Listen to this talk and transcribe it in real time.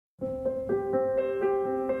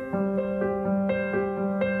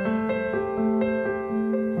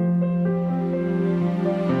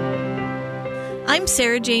I'm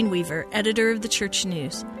Sarah Jane Weaver, editor of the Church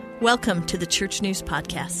News. Welcome to the Church News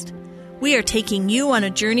Podcast. We are taking you on a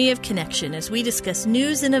journey of connection as we discuss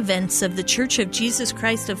news and events of the Church of Jesus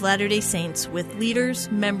Christ of Latter-day Saints with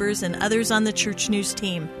leaders, members, and others on the Church News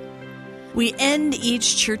team. We end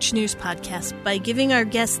each Church News podcast by giving our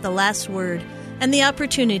guests the last word and the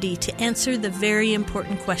opportunity to answer the very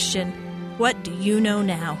important question, what do you know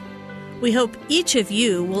now? We hope each of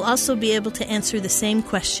you will also be able to answer the same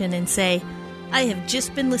question and say, I have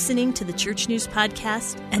just been listening to the Church News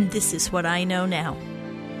Podcast, and this is what I know now.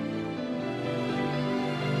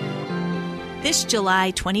 This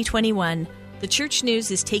July 2021, the Church News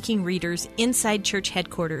is taking readers inside church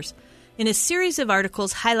headquarters in a series of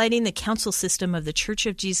articles highlighting the council system of the Church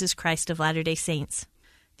of Jesus Christ of Latter-day Saints.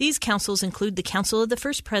 These councils include the Council of the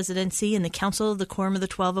First Presidency and the Council of the Quorum of the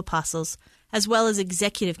 12 Apostles, as well as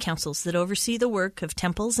executive councils that oversee the work of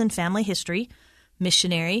temples and family history,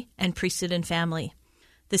 missionary, and priesthood and family.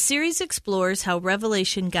 The series explores how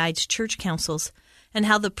Revelation guides church councils and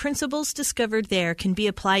how the principles discovered there can be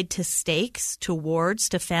applied to stakes, to wards,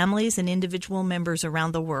 to families, and individual members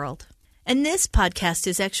around the world. And this podcast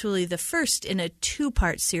is actually the first in a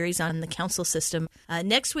two-part series on the council system.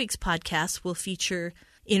 Next week's podcast will feature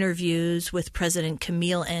interviews with President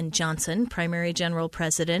Camille N. Johnson, Primary General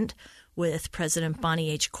President, with President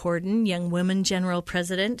Bonnie H. Cordon, Young Women General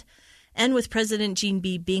President, and with President Jean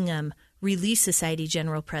B. Bingham, Relief Society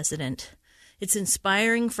General President. It's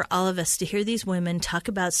inspiring for all of us to hear these women talk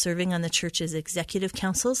about serving on the church's executive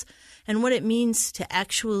councils and what it means to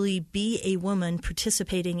actually be a woman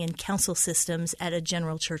participating in council systems at a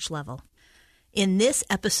general church level. In this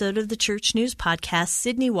episode of the Church News Podcast,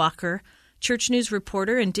 Sydney Walker, Church News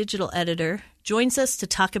reporter and digital editor, joins us to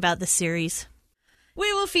talk about the series.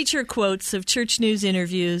 We will feature quotes of Church News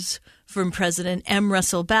interviews from President M.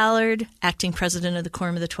 Russell Ballard, acting president of the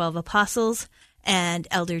Quorum of the 12 Apostles, and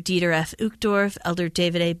Elder Dieter F. Uchtdorf, Elder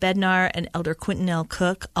David A. Bednar, and Elder Quentin L.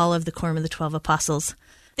 Cook, all of the Quorum of the 12 Apostles.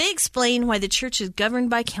 They explain why the church is governed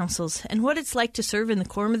by councils and what it's like to serve in the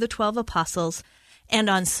Quorum of the 12 Apostles and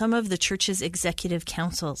on some of the church's executive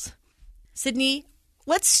councils. Sydney,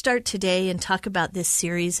 let's start today and talk about this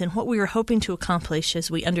series and what we were hoping to accomplish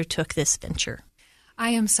as we undertook this venture.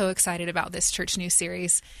 I am so excited about this Church News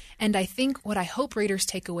series, and I think what I hope readers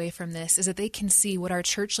take away from this is that they can see what our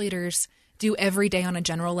church leaders do every day on a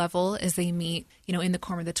general level as they meet, in the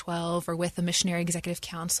Quorum of the 12 or with the Missionary Executive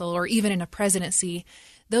Council or even in a presidency.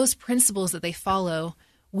 Those principles that they follow,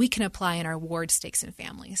 we can apply in our ward, stakes, and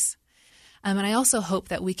families. And I also hope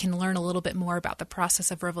that we can learn a little bit more about the process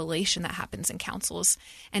of revelation that happens in councils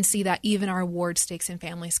and see that even our ward, stakes, and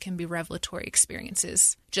families can be revelatory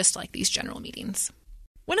experiences, just like these general meetings.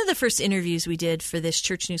 One of the first interviews we did for this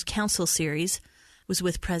Church News Council series was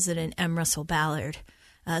with President M. Russell Ballard.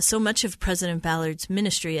 So much of President Ballard's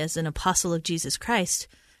ministry as an apostle of Jesus Christ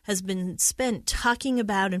has been spent talking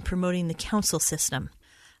about and promoting the council system.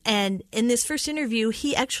 And in this first interview,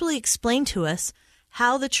 he actually explained to us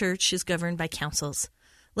how the church is governed by councils.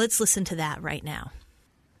 Let's listen to that right now.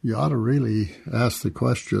 You ought to really ask the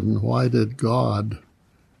question, why did God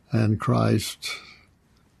and Christ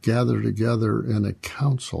gather together in a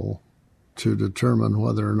council to determine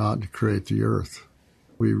whether or not to create the earth?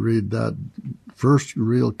 We read that first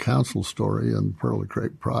real council story in Pearl of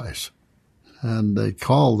Great Price, and they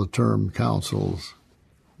call the term councils.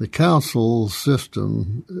 The council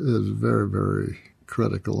system is very, very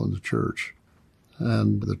critical in the church,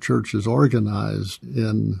 and the church is organized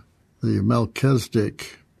in the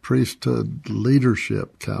Melchizedek priesthood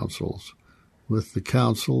leadership councils with the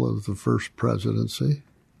Council of the First Presidency.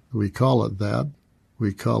 We call it that.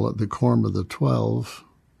 We call it the Quorum of the 12,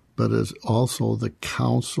 but it's also the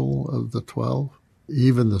Council of the 12.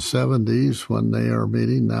 Even the 70s, when they are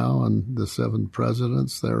meeting now, and the 7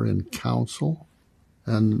 presidents, they're in council.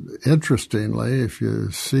 And interestingly, if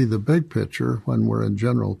you see the big picture, when we're in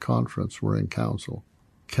general conference, we're in council.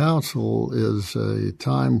 Council is a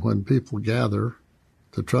time when people gather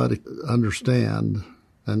to try to understand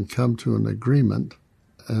and come to an agreement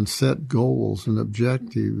and set goals and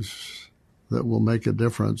objectives that will make a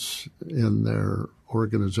difference in their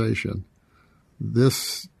organization.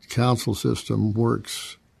 This council system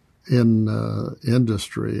works in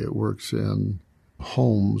industry, it works in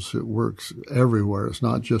homes, it works everywhere. It's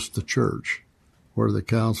not just the church where the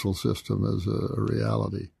council system is a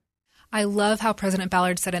reality. I love how President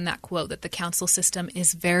Ballard said in that quote that the council system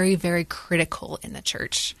is very, very critical in the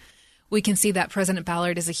church. We can see that President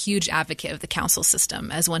Ballard is a huge advocate of the council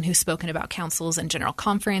system as one who's spoken about councils in General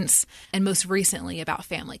Conference and most recently about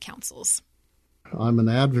family councils. I'm an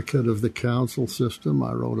advocate of the council system.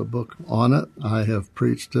 I wrote a book on it. I have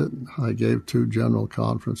preached it. I gave 2 general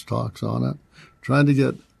conference talks on it, trying to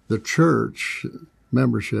get the church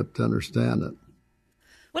membership to understand it.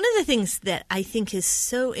 One of the things that I think is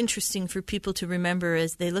so interesting for people to remember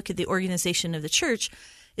as they look at the organization of the church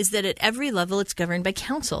is that at every level it's governed by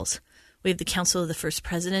councils. We have the Council of the First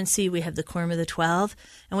Presidency, we have the Quorum of the 12,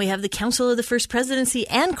 and we have the Council of the First Presidency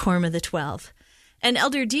and Quorum of the 12. And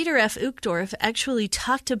Elder Dieter F. Uchtdorf actually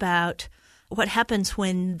talked about what happens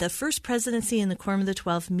when the First Presidency and the Quorum of the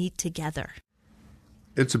 12 meet together.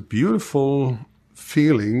 It's a beautiful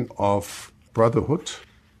feeling of brotherhood.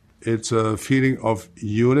 It's a feeling of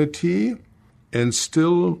unity and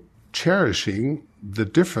still cherishing the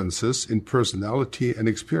differences in personality and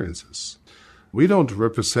experiences. We don't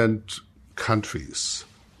represent countries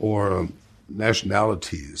or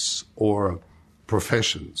nationalities or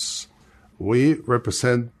professions. We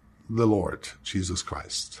represent the Lord, Jesus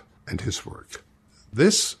Christ, and his work.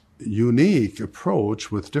 This unique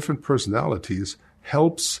approach with different personalities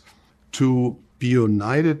helps to be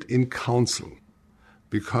united in counsel.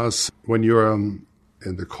 Because when you're in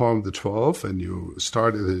the Quorum of the 12 and you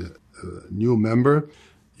start as a new member,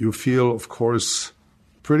 you feel, of course,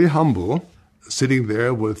 pretty humble sitting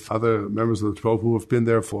there with other members of the 12 who have been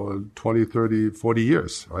there for 20, 30, 40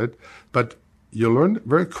 years, right? But you learn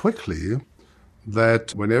very quickly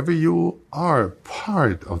that whenever you are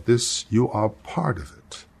part of this, you are part of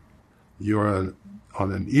it. You're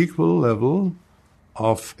on an equal level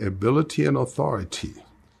of ability and authority.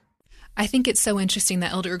 I think it's so interesting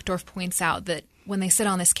that Elder Uchtdorf points out that when they sit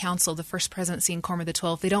on this council, the First Presidency and Quorum of the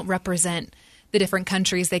 12, they don't represent the different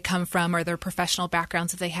countries they come from or their professional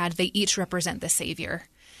backgrounds that they had. They each represent the Savior.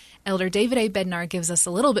 Elder David A. Bednar gives us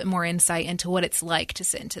a little bit more insight into what it's like to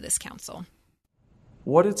sit into this council.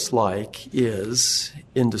 What it's like is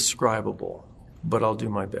indescribable, but I'll do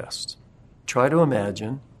my best. Try to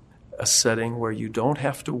imagine a setting where you don't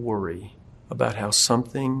have to worry about how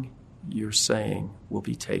something you're saying will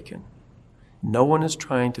be taken. No one is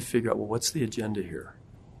trying to figure out, well, what's the agenda here?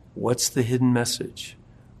 What's the hidden message?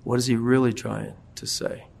 What is he really trying to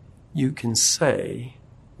say? You can say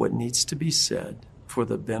what needs to be said for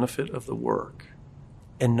the benefit of the work,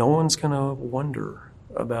 and no one's going to wonder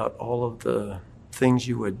about all of the things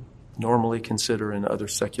you would normally consider in other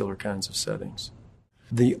secular kinds of settings.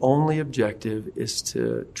 The only objective is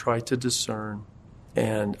to try to discern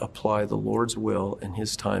and apply the Lord's will and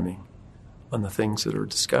his timing on the things that are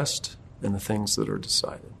discussed and the things that are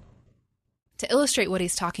decided. To illustrate what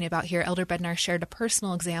he's talking about here, Elder Bednar shared a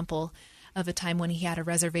personal example of a time when he had a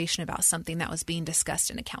reservation about something that was being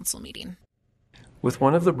discussed in a council meeting. With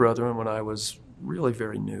one of the brethren, when I was really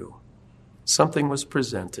very new, something was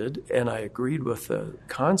presented, and I agreed with the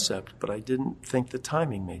concept, but I didn't think the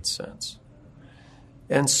timing made sense.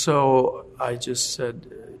 And so I just said,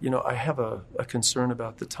 I have a concern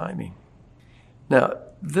about the timing. Now,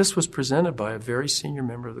 this was presented by a very senior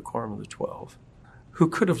member of the Quorum of the 12, who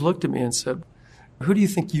could have looked at me and said, who do you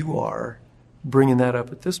think you are bringing that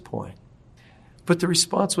up at this point? But the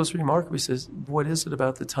response was remarkable. He says, what is it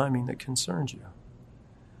about the timing that concerns you?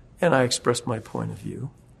 And I expressed my point of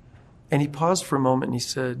view. And he paused for a moment and he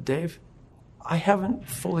said, Dave, I haven't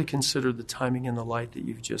fully considered the timing in the light that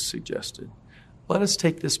you've just suggested. Let us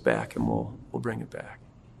take this back and we'll bring it back.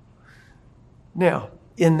 Now,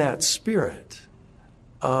 in that spirit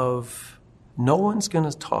of no one's going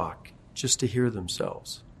to talk just to hear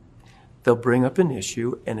themselves. They'll bring up an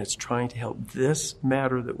issue, and it's trying to help this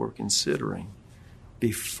matter that we're considering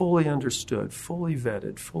be fully understood, fully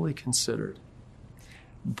vetted, fully considered.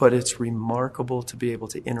 But it's remarkable to be able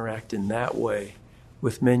to interact in that way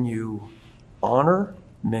with men you honor,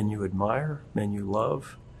 men you admire, men you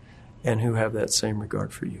love, and who have that same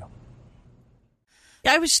regard for you.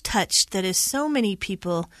 I was touched that as so many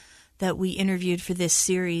people that we interviewed for this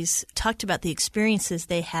series talked about the experiences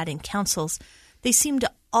they had in councils, they seemed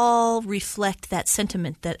to all reflect that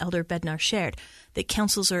sentiment that Elder Bednar shared, that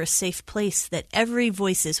councils are a safe place, that every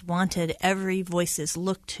voice is wanted, every voice is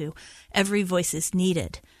looked to, every voice is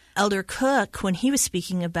needed. Elder Cook, when he was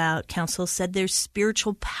speaking about councils, said there's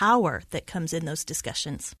spiritual power that comes in those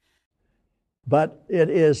discussions. But it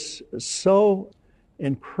is so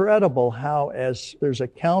incredible how, as there's a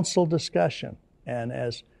council discussion and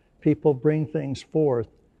as people bring things forth,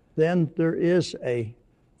 then there is a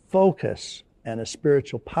focus and a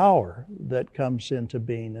spiritual power that comes into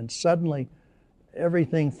being. And suddenly,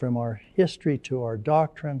 everything from our history to our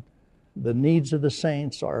doctrine, the needs of the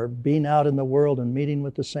saints, our being out in the world and meeting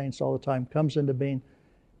with the saints all the time comes into being.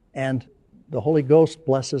 And the Holy Ghost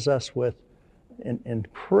blesses us with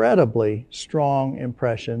incredibly strong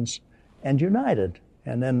impressions and united.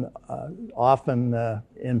 And then often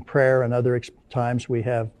in prayer and other times we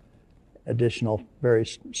have additional very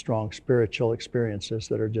strong spiritual experiences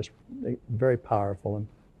that are just very powerful and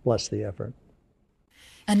bless the effort.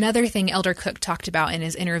 Another thing Elder Cook talked about in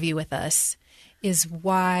his interview with us is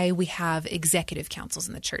why we have executive councils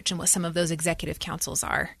in the church and what some of those executive councils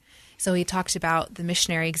are. So he talked about the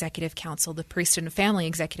Missionary Executive Council, the Priesthood and Family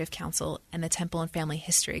Executive Council, and the Temple and Family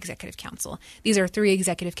History Executive Council. These are 3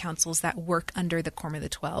 executive councils that work under the Quorum of the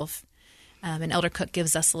 12. And Elder Cook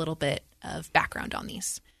gives us a little bit of background on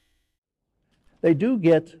these. They do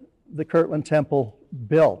get the Kirtland Temple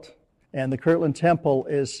built, and the Kirtland Temple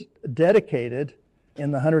is dedicated in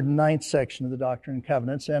the 109th section of the Doctrine and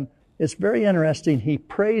Covenants, and it's very interesting. He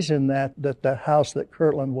prays in that the house at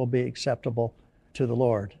Kirtland will be acceptable to the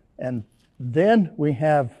Lord. And then we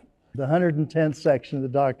have the 110th section of the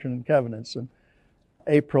Doctrine and Covenants. And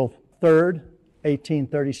April 3rd,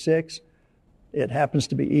 1836, it happens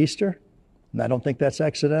to be Easter, and I don't think that's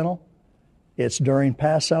accidental. It's during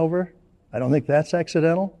Passover. I don't think that's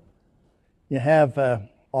accidental. You have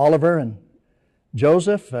Oliver and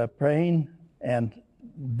Joseph praying, and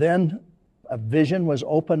then a vision was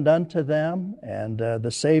opened unto them, and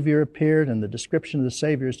the Savior appeared, and the description of the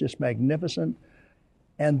Savior is just magnificent.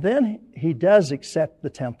 And then he does accept the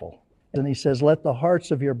temple. And he says, "Let the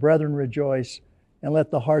hearts of your brethren rejoice, and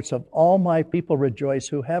let the hearts of all my people rejoice,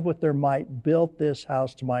 who have with their might built this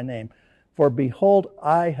house to my name. For behold,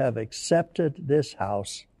 I have accepted this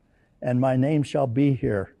house, and my name shall be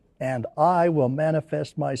here, and I will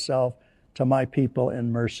manifest myself to my people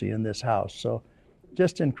in mercy in this house." So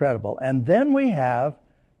just incredible. And then we have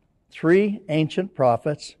 3 ancient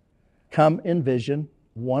prophets come in vision,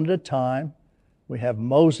 one at a time. We have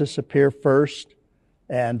Moses appear first,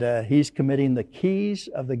 and he's committing the keys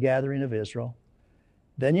of the gathering of Israel.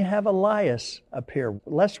 Then you have Elias appear,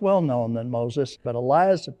 less well known than Moses, but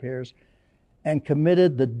Elias appears and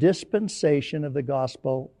committed the dispensation of the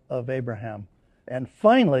gospel of Abraham. And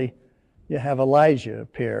finally, you have Elijah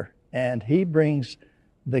appear, and he brings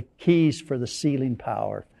the keys for the sealing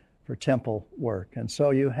power for temple work. And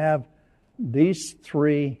so you have these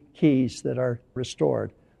 3 keys that are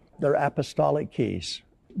restored. They're apostolic keys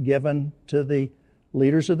given to the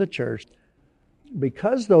leaders of the church.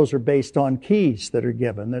 Because those are based on keys that are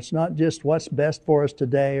given, that's not just what's best for us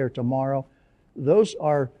today or tomorrow. Those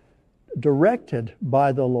are directed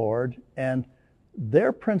by the Lord, and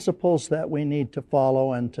they're principles that we need to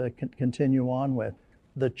follow and to continue on with.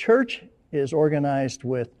 The church is organized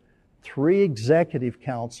with 3 executive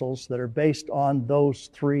councils that are based on those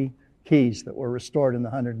 3 keys that were restored in the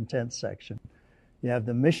 110th section. You have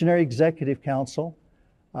the Missionary Executive Council,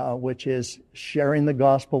 which is sharing the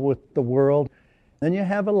gospel with the world. Then you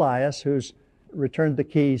have Elias, who's returned the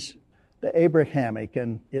keys, the Abrahamic,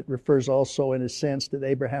 and it refers also in a sense to the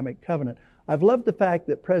Abrahamic covenant. I've loved the fact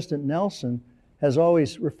that President Nelson has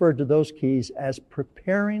always referred to those keys as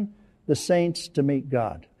preparing the saints to meet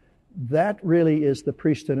God. That really is the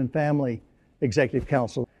Priesthood and Family Executive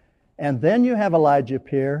Council. And then you have Elijah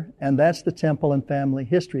appear, and that's the Temple and Family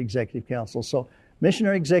History Executive Council. So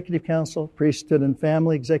Missionary Executive Council, Priesthood and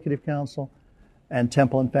Family Executive Council, and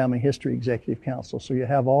Temple and Family History Executive Council. So you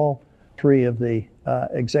have all 3 of the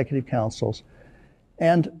executive councils.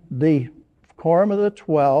 And the Quorum of the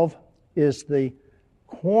 12 is the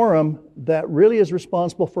quorum that really is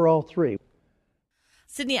responsible for all 3.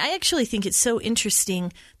 Sidney, I actually think it's so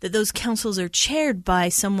interesting that those councils are chaired by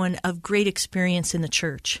someone of great experience in the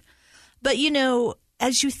church. But, you know,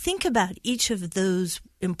 as you think about each of those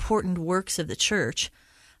important works of the church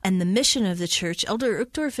and the mission of the church, Elder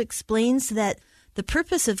Uchtdorf explains that the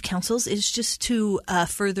purpose of councils is just to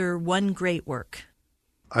further one great work.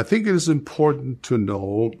 I think it is important to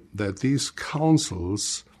know that these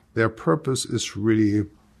councils, their purpose is really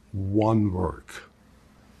one work.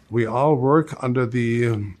 We all work under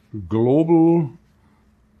the global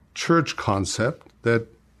church concept that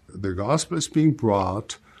the gospel is being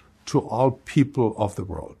brought to all people of the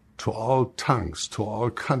world, to all tongues, to all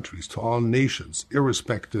countries, to all nations,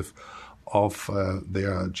 irrespective of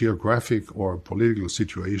their geographic or political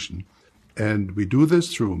situation. And we do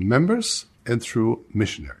this through members and through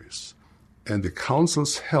missionaries. And the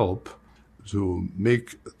councils help to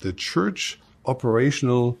make the church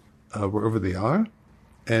operational wherever they are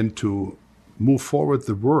and to move forward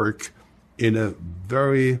the work in a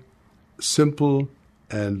very simple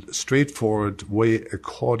and straightforward way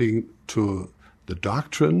according to the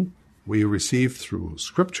doctrine we receive through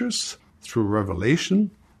scriptures, through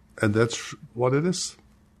revelation, and that's what it is.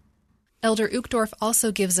 Elder Uchtdorf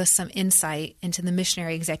also gives us some insight into the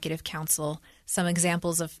Missionary Executive Council, some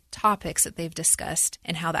examples of topics that they've discussed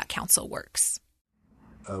and how that council works.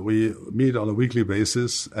 We meet on a weekly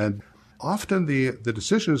basis, and often the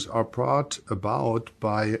decisions are brought about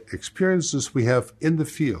by experiences we have in the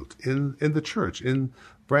field, in the church, in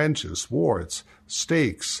branches, wards,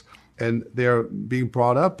 stakes, and they're being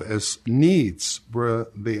brought up as needs where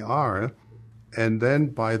they are. And then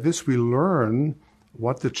by this we learn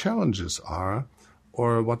what the challenges are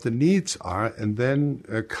or what the needs are, and then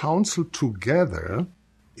counsel together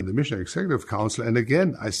in the Missionary Executive Council. And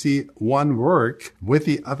again, I see one work with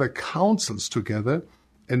the other councils together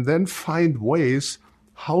and then find ways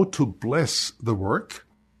how to bless the work,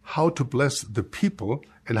 how to bless the people,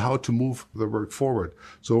 and how to move the work forward.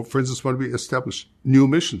 So, for instance, when we establish new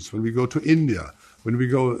missions, when we go to India, when we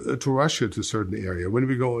go to Russia to a certain area, when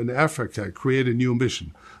we go in Africa, create a new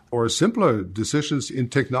mission, or simpler decisions in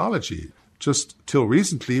technology. Just till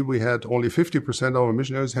recently, we had only 50% of our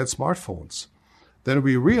missionaries had smartphones. Then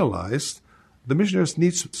we realized the missionaries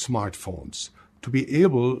need smartphones to be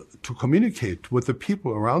able to communicate with the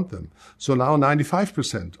people around them. So now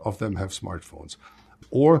 95% of them have smartphones.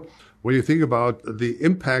 Or when you think about the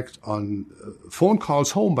impact on phone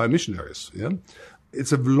calls home by missionaries,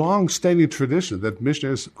 it's a long-standing tradition that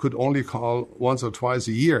missionaries could only call once or twice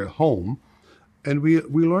a year home. And we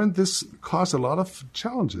learned this caused a lot of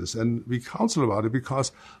challenges, and we counsel about it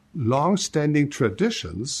because long-standing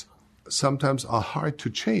traditions sometimes are hard to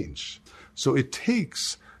change. So it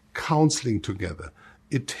takes counseling together.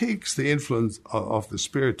 It takes the influence of the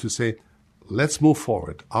Spirit to say, let's move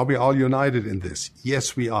forward. Are we all united in this?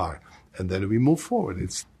 Yes, we are. And then we move forward.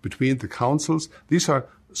 It's between the councils. These are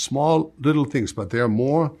small little things, but there are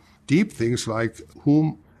more deep things like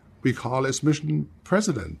whom we call as mission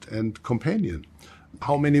president and companion,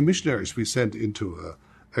 how many missionaries we send into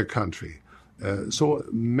a country. So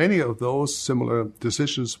many of those similar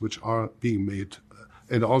decisions which are being made,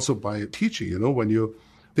 and also by teaching. When you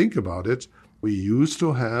think about it, we used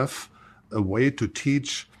to have a way to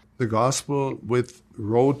teach the gospel with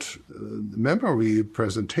rote memory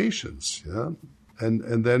presentations,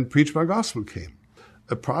 and then Preach My Gospel came.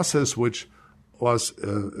 A process which was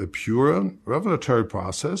a pure revelatory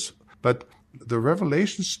process, but the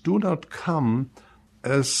revelations do not come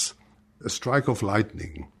as a strike of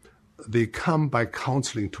lightning. They come by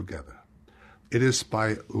counseling together. It is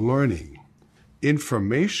by learning.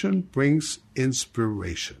 Information brings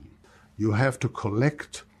inspiration. You have to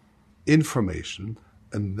collect information,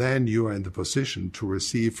 and then you are in the position to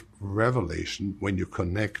receive revelation when you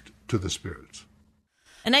connect to the Spirit.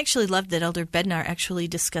 And I actually loved that Elder Bednar actually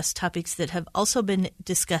discussed topics that have also been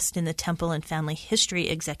discussed in the Temple and Family History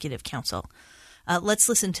Executive Council. Let's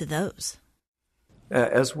listen to those.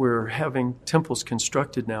 As we're having temples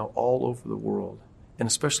constructed now all over the world, and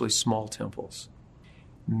especially small temples,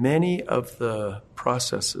 many of the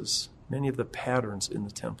processes, many of the patterns in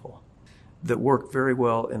the temple that work very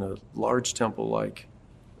well in a large temple like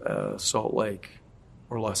Salt Lake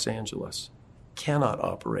or Los Angeles cannot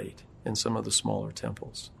operate in some of the smaller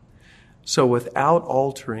temples. So without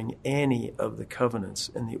altering any of the covenants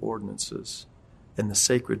and the ordinances and the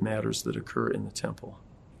sacred matters that occur in the temple,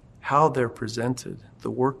 how they're presented, the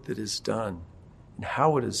work that is done, and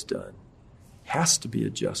how it is done has to be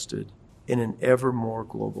adjusted in an ever more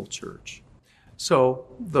global church. So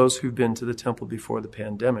those who've been to the temple before the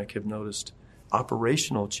pandemic have noticed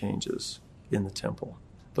operational changes in the temple.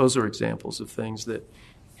 Those are examples of things that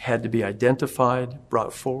had to be identified,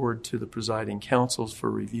 brought forward to the presiding councils for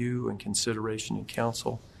review and consideration and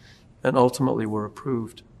counsel, and ultimately were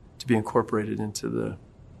approved to be incorporated into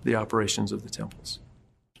the operations of the temples.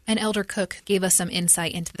 And Elder Cook gave us some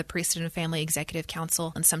insight into the Priesthood and Family Executive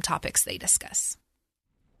Council and some topics they discuss.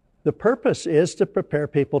 The purpose is to prepare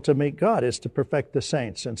people to meet God, is to perfect the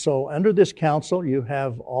saints. And so under this council, you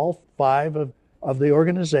have all 5 of the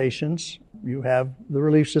organizations. You have the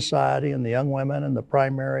Relief Society and the Young Women and the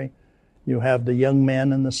Primary. You have the Young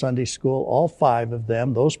Men and the Sunday School, all 5 of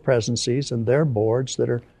them, those presidencies and their boards that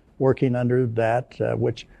are working under that,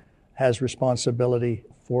 which has responsibility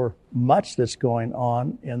for much that's going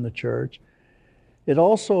on in the church. It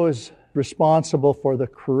also is responsible for the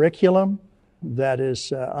curriculum that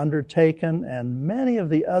is undertaken and many of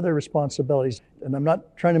the other responsibilities. And I'm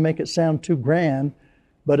not trying to make it sound too grand,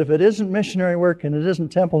 but if it isn't missionary work and it isn't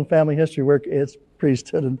temple and family history work, it's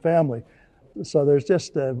priesthood and family. So there's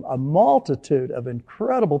just a multitude of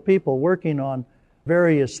incredible people working on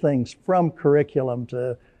various things, from curriculum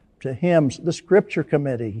to hymns. The Scripture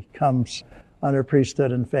Committee comes under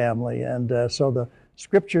priesthood and family. And so the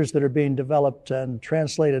scriptures that are being developed and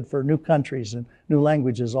translated for new countries and new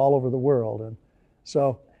languages all over the world. And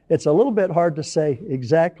so it's a little bit hard to say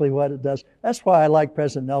exactly what it does. That's why I like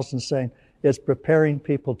President Nelson saying it's preparing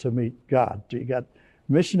people to meet God. You got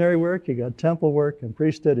missionary work, you got temple work, and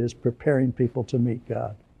priesthood is preparing people to meet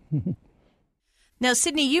God. Now,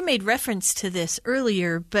 Sidney, you made reference to this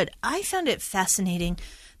earlier, but I found it fascinating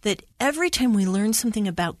that every time we learn something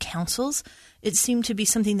about councils, it seemed to be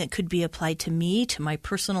something that could be applied to me, to my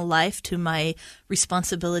personal life, to my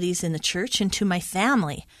responsibilities in the church, and to my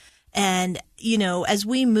family. And, you know, as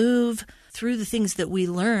we move through the things that we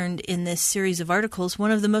learned in this series of articles,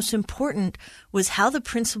 one of the most important was how the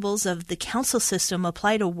principles of the council system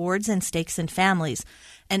apply to wards and stakes and families.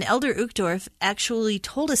 And Elder Uchtdorf actually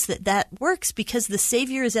told us that that works because the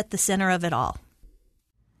Savior is at the center of it all.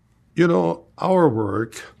 You know, our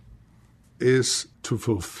work is to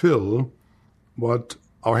fulfill what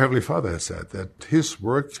our Heavenly Father has said, that His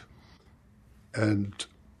work and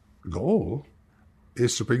goal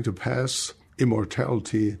is to bring to pass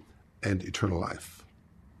immortality and eternal life.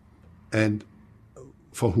 And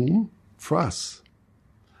for whom? For us.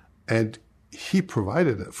 And He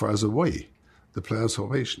provided for us a way, the plan of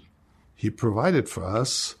salvation. He provided for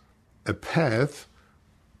us a path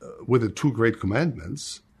with the two great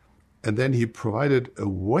commandments, and then He provided a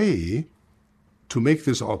way to make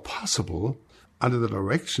this all possible under the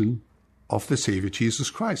direction of the Savior Jesus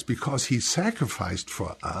Christ, because He sacrificed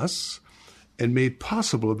for us and made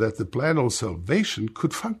possible that the plan of salvation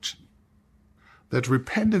could function, that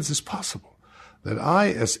repentance is possible, that I,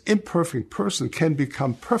 as imperfect person, can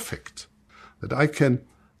become perfect, that I can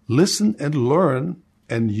listen and learn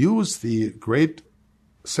and use the great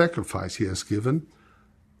sacrifice He has given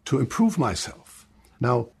to improve myself.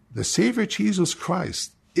 Now, the Savior Jesus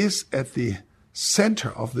Christ is at the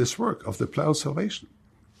center of this work, of the plan of salvation,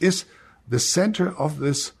 is the center of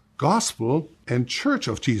this gospel and church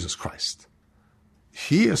of Jesus Christ.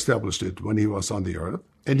 He established it when He was on the earth,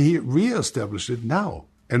 and He reestablished it now,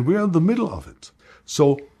 and we're in the middle of it.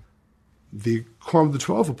 So the core of the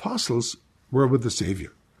 12 apostles were with the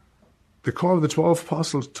Savior. The core of the 12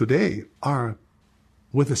 apostles today are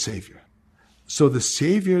with the Savior. So the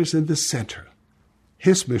Savior is in the center.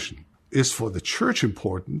 His mission is for the church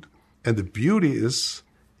important, and the beauty is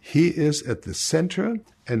He is at the center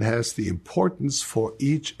and has the importance for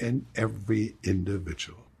each and every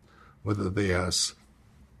individual, whether they are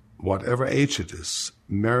whatever age it is,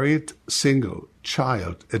 married, single,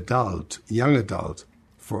 child, adult, young adult,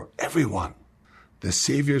 for everyone. The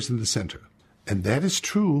Savior is in the center. And that is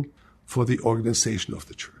true for the organization of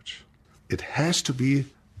the church. It has to be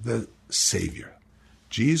the Savior.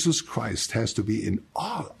 Jesus Christ has to be in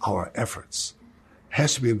all our efforts,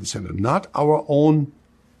 has to be in the center, not our own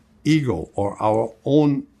ego or our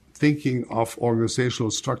own thinking of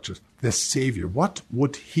organizational structures. The Savior, what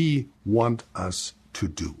would He want us to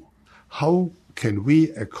do? How can we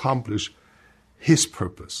accomplish His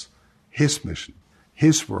purpose, His mission,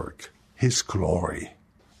 His work, His glory?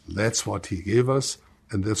 That's what He gave us,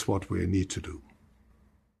 and that's what we need to do.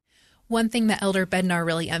 One thing that Elder Bednar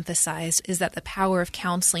really emphasized is that the power of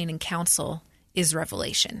counseling and counsel is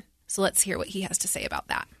revelation. So let's hear what he has to say about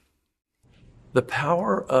that. The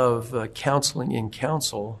power of counseling in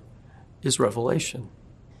counsel is revelation.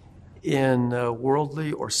 In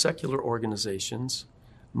worldly or secular organizations,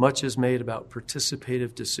 much is made about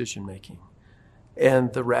participative decision-making.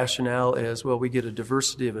 And the rationale is, well, we get a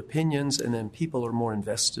diversity of opinions, and then people are more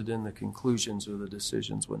invested in the conclusions or the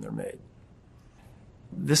decisions when they're made.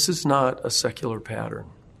 This is not a secular pattern.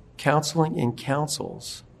 Counseling in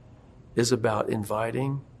councils is about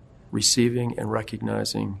inviting, receiving, and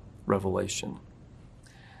recognizing revelation.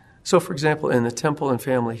 So, for example, in the Temple and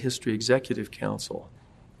Family History Executive Council,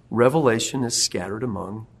 revelation is scattered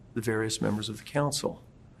among the various members of the council.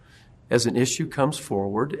 As an issue comes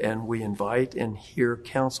forward and we invite and hear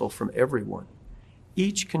counsel from everyone,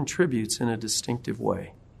 each contributes in a distinctive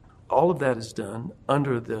way. All of that is done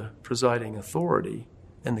under the presiding authority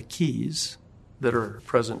and the keys that are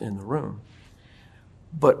present in the room.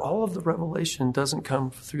 But all of the revelation doesn't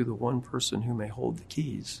come through the one person who may hold the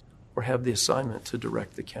keys or have the assignment to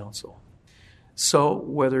direct the council. So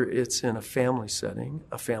whether it's in a family setting,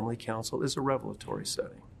 a family council is a revelatory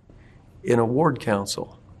setting. In a ward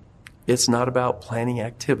council, it's not about planning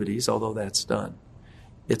activities, although that's done.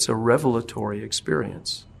 It's a revelatory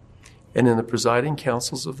experience. And in the presiding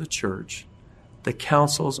councils of the church, the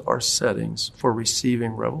councils are settings for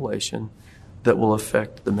receiving revelation that will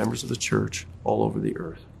affect the members of the church all over the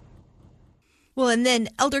earth. Well, and then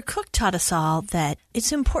Elder Cook taught us all that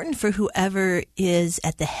it's important for whoever is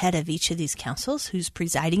at the head of each of these councils, who's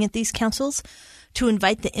presiding at these councils, to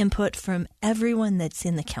invite the input from everyone that's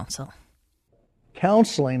in the council.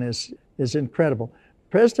 Counseling is incredible.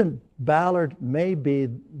 President Ballard may be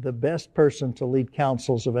the best person to lead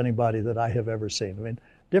councils of anybody that I have ever seen. I mean,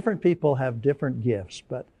 different people have different gifts,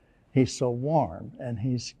 but he's so warm and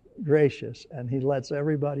he's gracious and he lets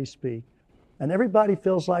everybody speak. And everybody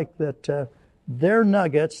feels like that their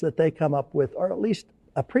nuggets that they come up with are at least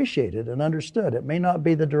appreciated and understood. It may not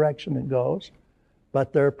be the direction it goes,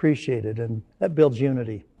 but they're appreciated, and that builds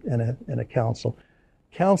unity in a council.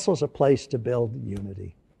 Council is a place to build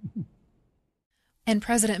unity. And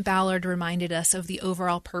President Ballard reminded us of the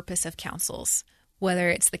overall purpose of councils, whether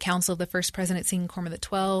it's the Council of the First Presidency in Quorum of the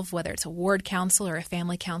 12, whether it's a ward council or a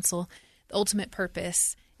family council. The ultimate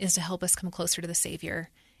purpose is to help us come closer to the Savior.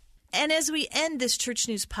 And as we end this Church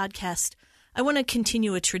News podcast, I want to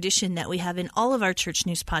continue a tradition that we have in all of our Church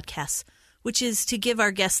News podcasts, which is to give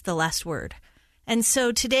our guests the last word. And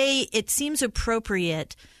so today it seems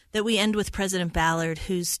appropriate that we end with President Ballard,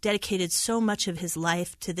 who's dedicated so much of his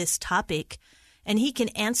life to this topic, and he can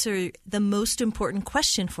answer the most important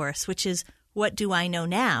question for us, which is, what do I know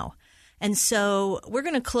now? And so we're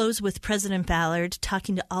going to close with President Ballard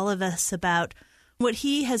talking to all of us about what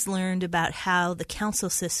he has learned about how the council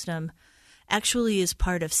system actually is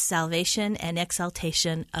part of salvation and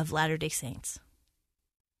exaltation of Latter-day Saints.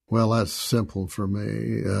 Well, that's simple for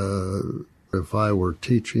me. If I were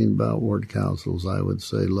teaching about ward councils, I would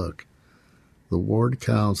say, look, the ward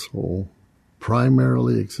council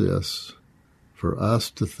primarily exists for us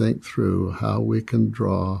to think through how we can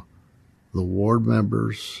draw the ward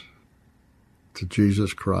members to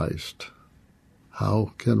Jesus Christ.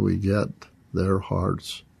 How can we get their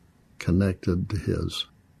hearts connected to His?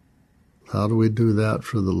 How do we do that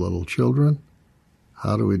for the little children?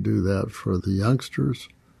 How do we do that for the youngsters?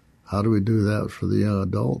 How do we do that for the young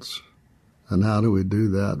adults? And how do we do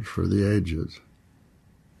that for the aged?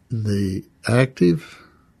 The active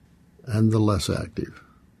and the less active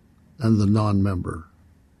and the non-member.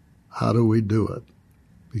 How do we do it?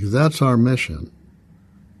 Because that's our mission.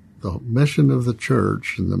 The mission of the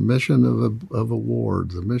church and the mission of a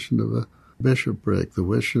ward, the mission of a bishopric, the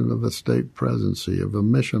mission of a state presidency, of a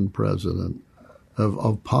mission president, of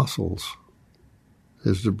apostles,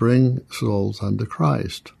 is to bring souls unto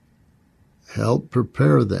Christ. Help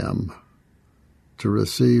prepare them to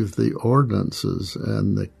receive the ordinances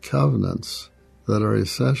and the covenants that are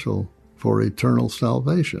essential for eternal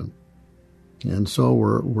salvation. And so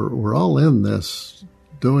we're all in this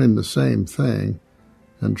doing the same thing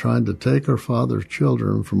and trying to take our Father's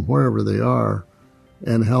children from wherever they are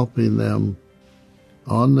and helping them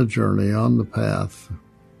on the journey, on the path.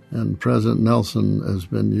 And President Nelson has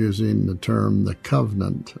been using the term the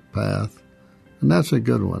covenant path, and that's a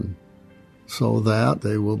good one, so that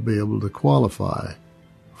they will be able to qualify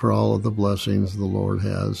for all of the blessings the Lord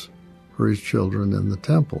has for His children in the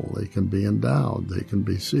temple. They can be endowed, they can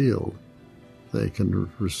be sealed, they can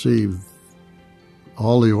receive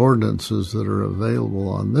all the ordinances that are available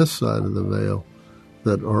on this side of the veil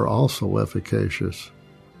that are also efficacious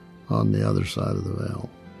on the other side of the veil.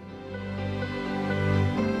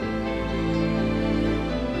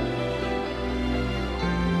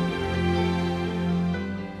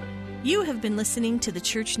 You have been listening to the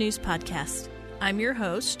Church News Podcast. I'm your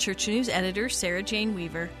host, Church News editor Sarah Jane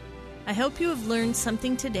Weaver. I hope you have learned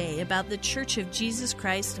something today about the Church of Jesus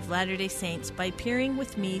Christ of Latter-day Saints by peering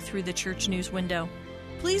with me through the Church News window.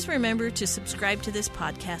 Please remember to subscribe to this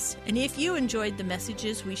podcast, and if you enjoyed the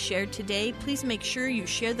messages we shared today, please make sure you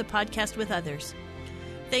share the podcast with others.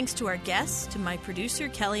 Thanks to our guests, to my producer,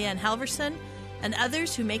 Kellyanne Halverson, and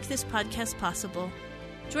others who make this podcast possible.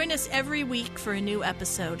 Join us every week for a new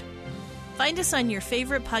episode. Find us on your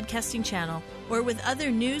favorite podcasting channel or with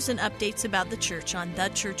other news and updates about the church on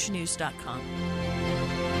thechurchnews.com.